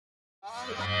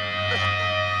Fuck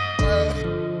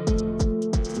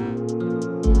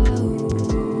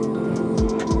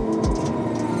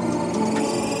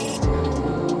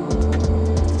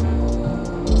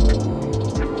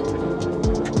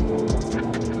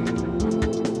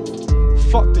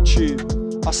the tube.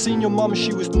 I seen your mum,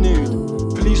 she was nude.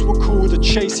 Police were called, a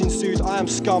chase ensued. I am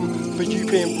scum for you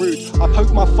being rude. I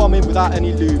poked my thumb in without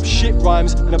any lube. Shit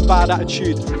rhymes and a bad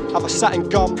attitude. Have I sat in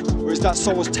gum, or is that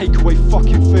someone's takeaway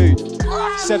fucking food?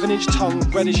 7-inch tongue,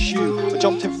 red as you. I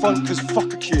jumped in front cause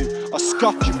fuck a queue. I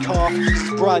scuffed your car, it's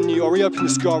brand new. I reopened the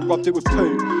scar and rubbed it with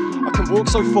poo. I can walk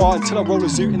so far until I roll a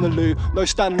zoot in the loo. No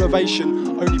standing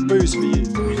ovation, only booze for you.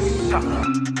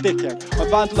 Dickhead, I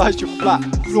vandalised your flat.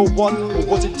 Floor 1 or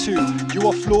was it 2? You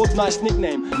are flawed, nice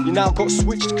nickname. You now got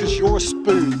switched cause you're a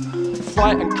spoon.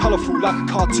 Bright and colourful like a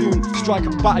cartoon. Strike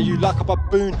and batter you like a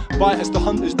baboon. Bite as the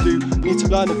hunters do. Need to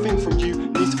learn a thing from you.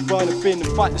 Need to burn a bin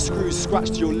and fight the screws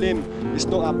scratched your limb. It's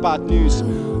not that bad news.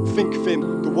 Think of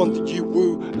him, the one that you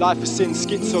woo. Life is sin,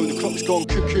 schizo, the clock's gone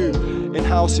cuckoo. In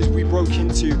houses we broke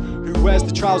into. Who wears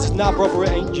the trousers now, brother? It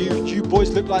ain't you. You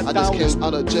boys look like I just came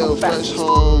out of jail, fresh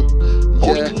home.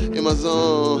 Yeah, in my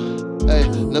zone. Hey,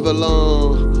 never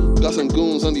alone. Got some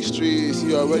goons on these streets.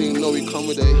 You already know we come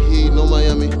with the heat. No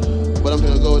Miami, but I'm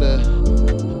gonna go there.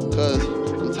 Cause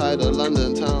I'm tired of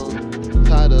London town.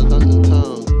 Tired of London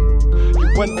town.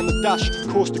 You went on the dash, of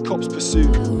course the cops pursue.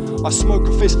 I smoke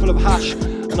a fistful of hash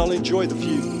and I'll enjoy the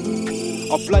view.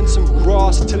 I'll blend some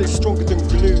grass till it's stronger than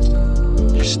glue.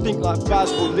 You stink like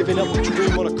Basel, living up a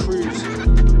dream on a cruise.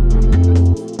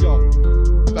 Yo.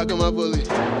 Back on my bully,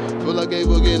 feel like a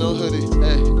boogie, no hoodie.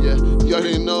 Hey, yeah, you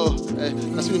already know. Hey,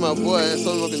 that's me, my boy.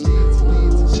 Something up in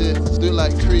needs, shit. Do it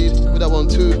like Treez with that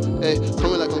 1-2. Hey,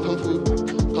 coming like I'm kung fu,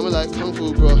 coming like kung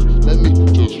fu, bro. Let me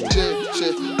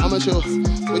shit. I'm a chill,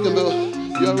 we can build.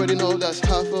 You already know that's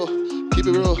how I feel. Keep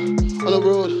it real on the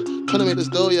road. Tryna make this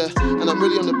dough, yeah, and I'm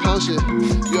really on the pound shit.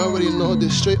 You already know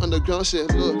this straight underground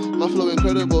shit. Look, my flow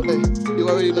incredible, hey. You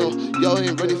already know, y'all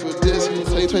ain't ready for this.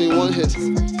 2021 hits,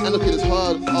 and look, it is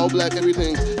hard, all black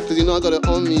everything. Cause you know I got it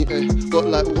on me, hey. Got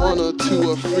like 1 or 2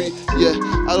 or 3, yeah.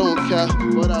 I don't care,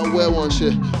 but I wear one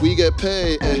shit. We get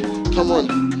paid, hey. Come on,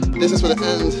 this is for the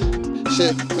end.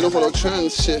 Shit, we don't follow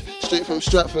trends, shit. Straight from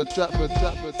Stratford.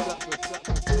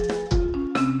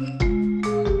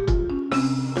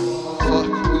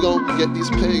 We gon' get these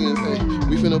pagans, ayy.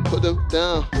 We finna put them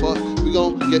down. Fuck, we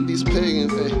gon' get these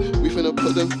pagans, ayy. We finna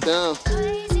put them down.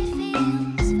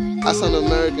 I sound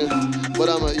American, but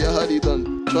I'm a yahadi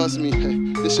done. Trust me,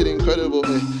 hey. This shit incredible,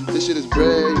 ayy. This shit is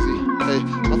brazy, ayy.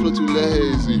 My flow too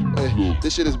lazy, ayy.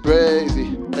 This shit is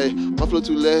brazy, ayy. My flow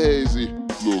too lazy.